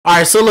All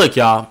right, so look,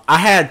 y'all. I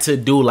had to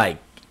do like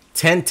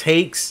 10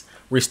 takes,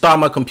 restart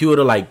my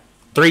computer like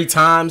 3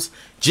 times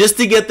just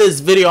to get this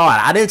video out.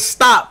 I didn't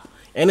stop,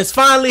 and it's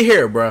finally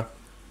here, bro.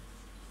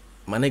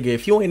 My nigga,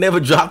 if you ain't never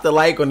dropped a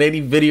like on any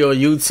video on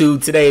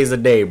YouTube, today is the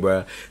day,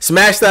 bro.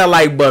 Smash that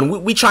like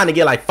button. We trying to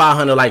get like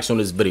 500 likes on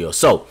this video.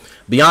 So,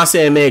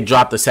 Beyonce and Meg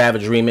dropped the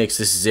Savage remix.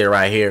 This is it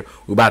right here.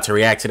 We're about to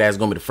react to that. It's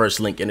going to be the first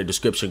link in the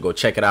description. Go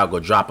check it out. Go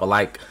drop a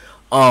like.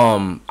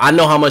 I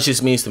know how much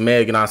this means to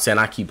Meg, you know what I'm saying?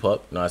 I keep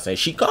up, you know what I'm saying?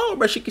 She cold,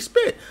 bro. She can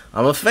spit.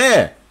 I'm a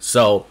fan.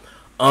 So,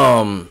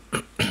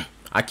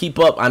 I keep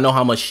up. I know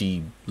how much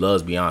she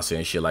loves Beyonce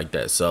and shit like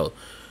that. So,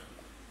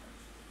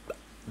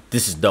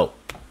 this is dope.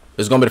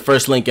 It's going to be the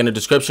first link in the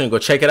description. Go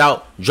check it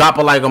out. Drop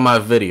a like on my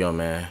video,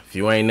 man. If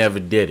you ain't never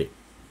did it,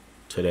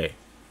 today.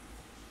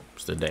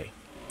 It's the day.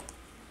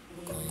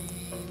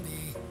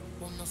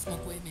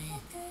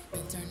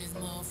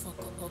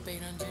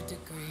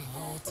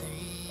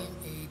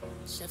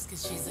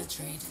 She's a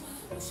treat.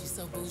 She's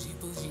so bougie,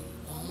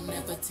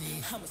 never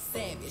tea. I'm a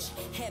savage,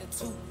 had a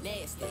too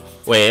nasty.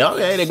 Wait,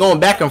 okay, they're going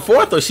back and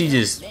forth, or she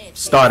just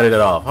started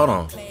it off? Hold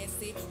on.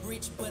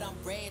 Rich, but I'm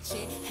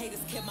ratchet. Haters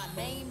kept my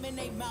name in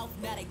their mouth,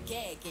 not a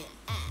gagging.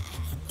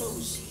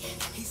 Bougie.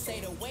 He say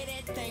the way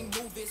that thing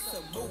move is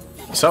a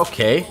movie. It's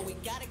okay. We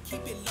gotta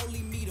keep it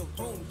lowly, me the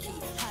room key.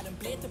 How them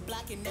bled the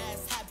block and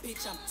ass hot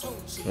bitch, I'm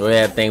tuned. The way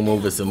that thing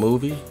move is a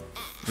movie.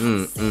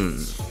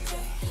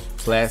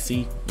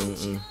 Classy.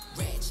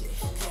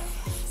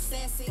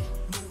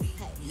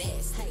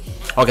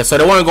 Okay, so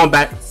they weren't going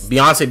back.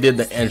 Beyonce did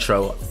the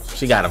intro.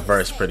 She got a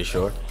verse, pretty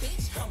sure.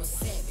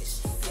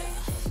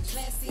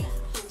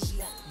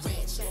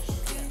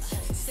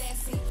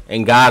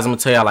 And guys, I'm gonna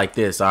tell y'all like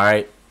this, all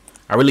right?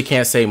 I really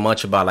can't say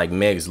much about like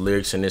Meg's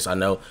lyrics in this. I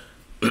know.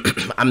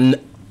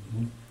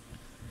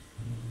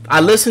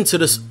 I listened to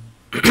this.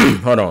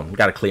 Hold on,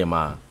 gotta clear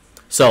my.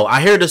 So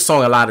I hear this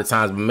song a lot of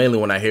times, but mainly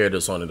when I hear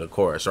this on the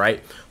chorus,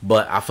 right?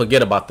 But I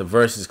forget about the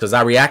verses because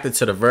I reacted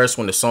to the verse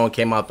when the song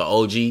came out, the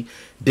OG.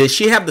 Did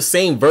she have the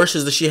same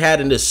verses that she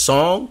had in this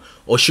song,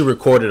 or she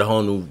recorded a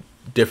whole new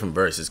different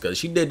verses? Because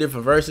she did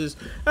different verses.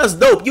 That's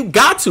dope. You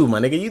got to,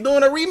 my nigga. You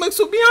doing a remix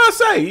with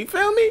Beyonce. You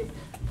feel me?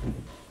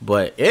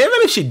 But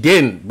even if she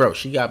didn't, bro,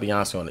 she got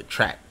Beyonce on the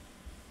track.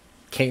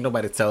 Can't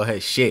nobody tell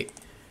her shit.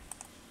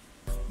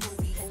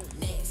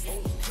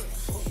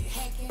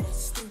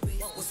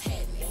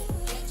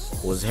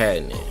 What's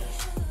happening?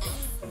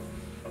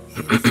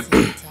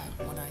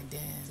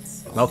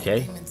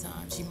 Okay.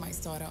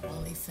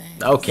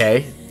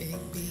 Okay.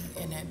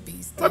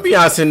 What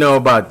Beyonce know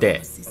about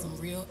that?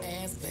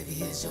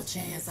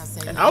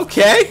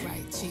 Okay.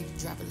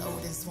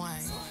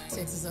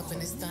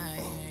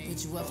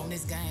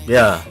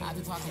 Yeah.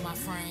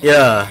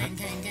 Yeah.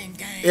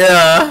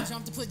 Yeah.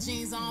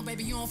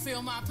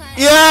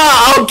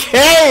 Yeah.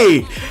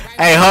 Okay.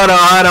 Hey, hold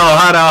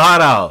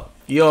on.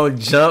 You don't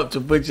jump to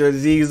put your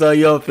Z's on.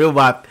 You don't feel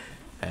my.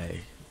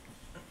 Hey.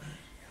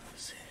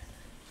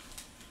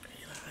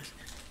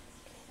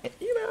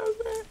 You know what I'm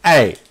saying?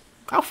 Hey,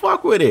 I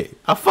fuck with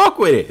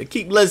it.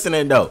 Keep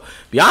listening though.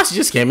 Beyonce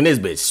just came in this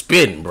bitch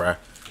spitting, bruh.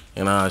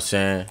 You know what I'm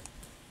saying?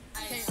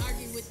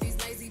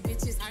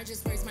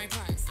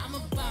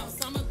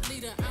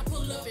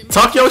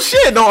 Talk your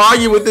shit. Don't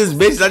argue with this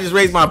bitch. I just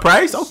raised my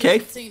price.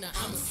 Okay.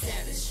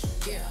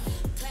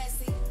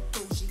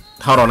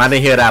 Hold on, I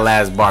didn't hear that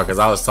last bar because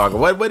I was talking.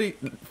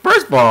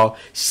 First of all,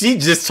 she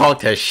just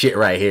talked her shit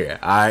right here.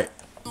 All right.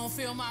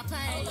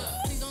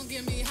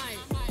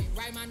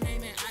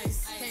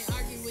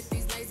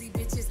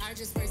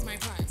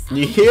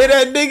 You hear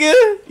that, nigga?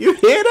 You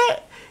hear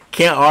that?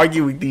 Can't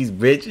argue with these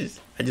bitches.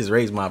 I just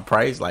raised my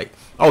price. Like,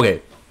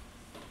 okay.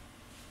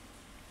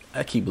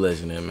 I keep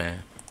listening,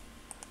 man.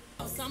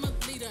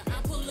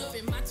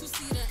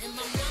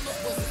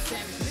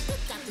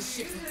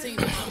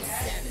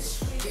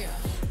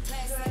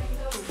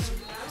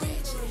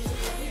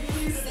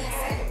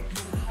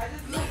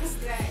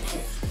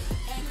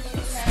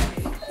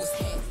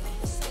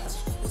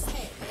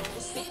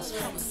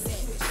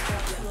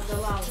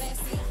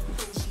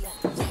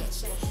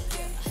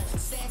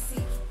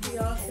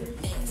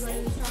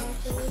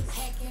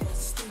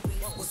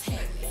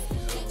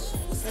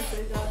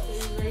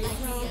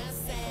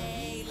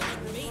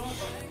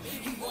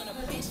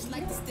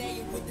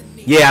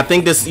 Yeah, I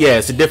think this, yeah,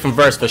 it's a different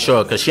verse for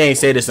sure, because she ain't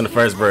say this in the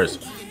first verse,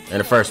 in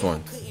the first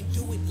one.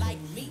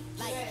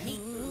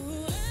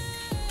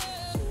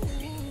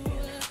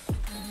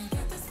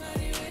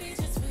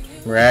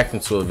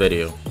 Reacting to a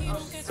video.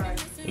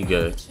 You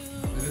good.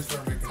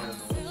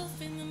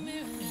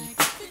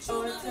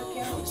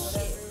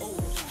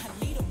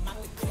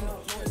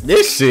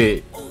 This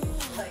shit.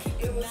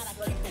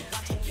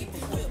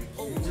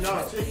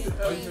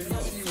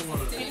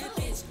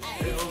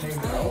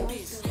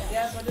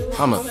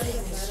 I'm a.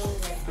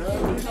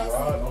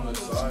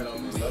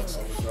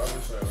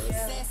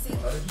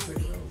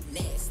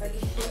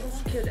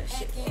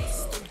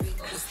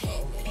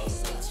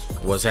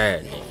 What's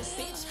happening?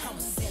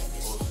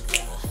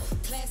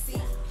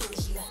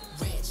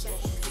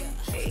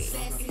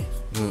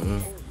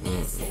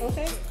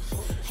 Okay.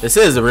 This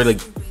is a really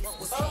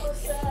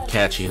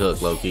catchy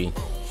hook, low-key.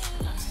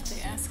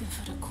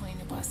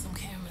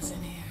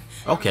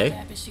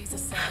 Okay.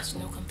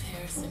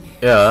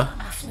 Yeah.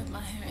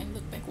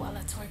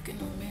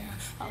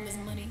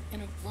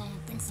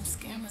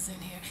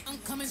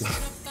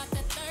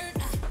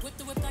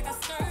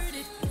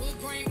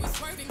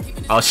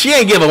 Oh, she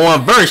ain't give her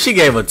one verse. She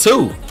gave her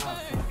two.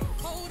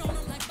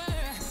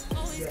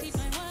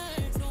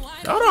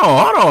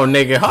 Hold on,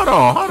 nigga. Hold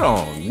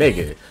on,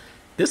 nigga.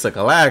 This a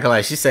collab.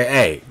 Like she said,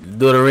 hey,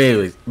 do the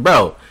remix,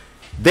 bro.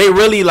 They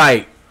really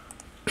like,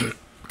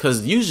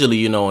 cause usually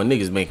you know when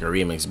niggas make a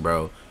remix,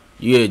 bro,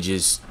 you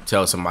just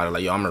tell somebody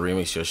like, yo, I'm gonna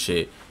remix your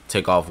shit.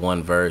 Take off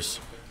one verse,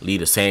 leave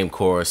the same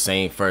chorus,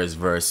 same first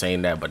verse,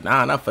 saying that. But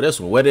nah, not for this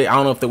one. What I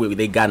don't know if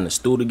they got in the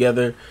stool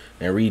together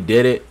and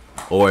redid it,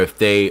 or if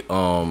they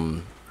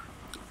or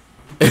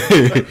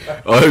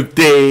if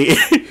they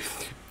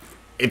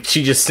if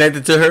she just sent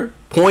it to her.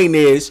 Point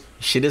is,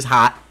 shit is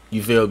hot.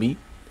 You feel me?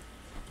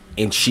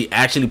 And she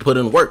actually put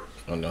in work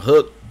on the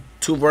hook,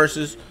 2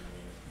 verses.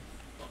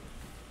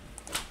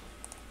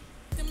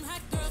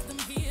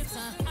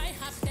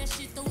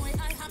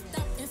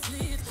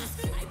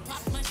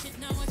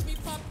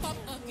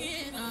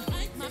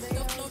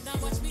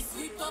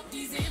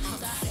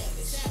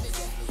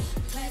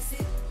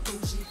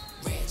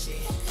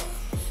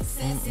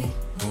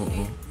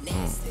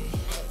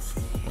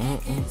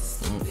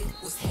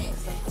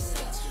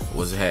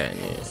 What's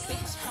happening?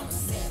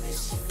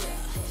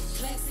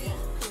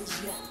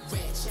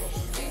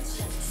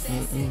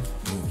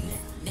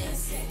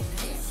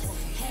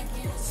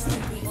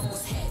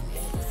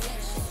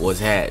 What's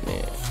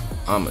happening?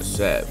 I'm a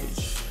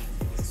savage.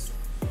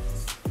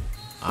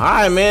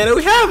 Alright, man, there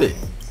we have it.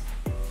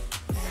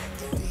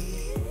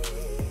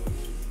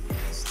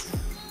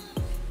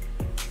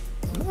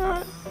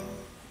 Alright.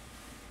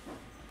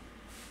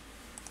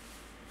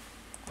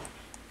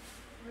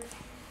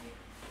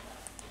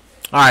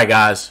 Alright,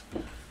 guys.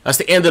 That's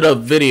the end of the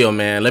video,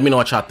 man. Let me know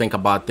what y'all think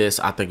about this.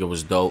 I think it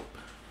was dope.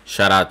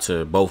 Shout out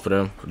to both of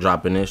them for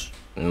dropping this.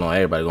 You know,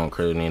 everybody going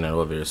crazy and that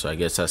over here, so I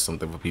guess that's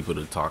something for people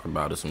to talk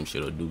about or some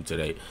shit to do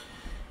today.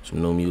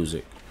 Some new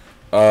music.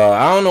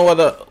 I don't know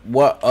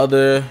what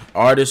other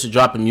artists are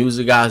dropping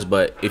music, guys,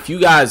 but if you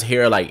guys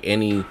hear like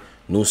any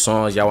new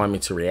songs y'all want me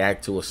to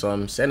react to or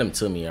something, send them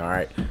to me,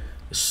 alright?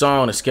 The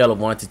song on a scale of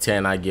 1 to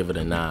 10, I give it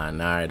a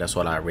 9. Alright, that's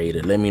what I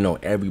rated. Let me know,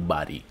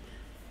 everybody,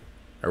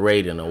 a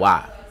rating and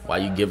why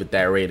you give it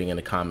that rating in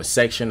the comment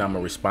section. I'm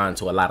gonna respond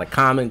to a lot of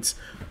comments.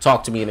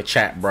 Talk to me in the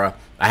chat, bro.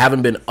 I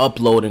haven't been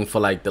uploading for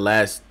like the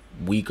last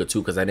week or two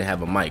because I didn't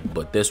have a mic,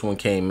 but this one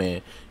came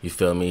in, you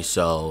feel me?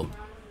 So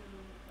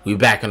we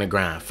back on the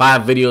grind.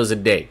 5 videos a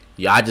day.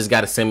 Y'all just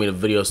gotta send me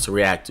the videos to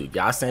react to.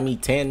 Y'all send me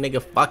 10,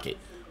 nigga, fuck it,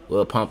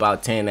 we'll pump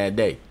out 10 that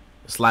day.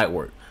 It's light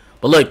work.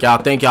 But look,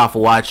 y'all, thank y'all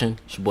for watching.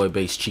 It's your boy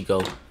Based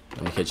Chiko.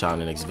 Let me catch y'all in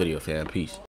the next video, fam. Peace.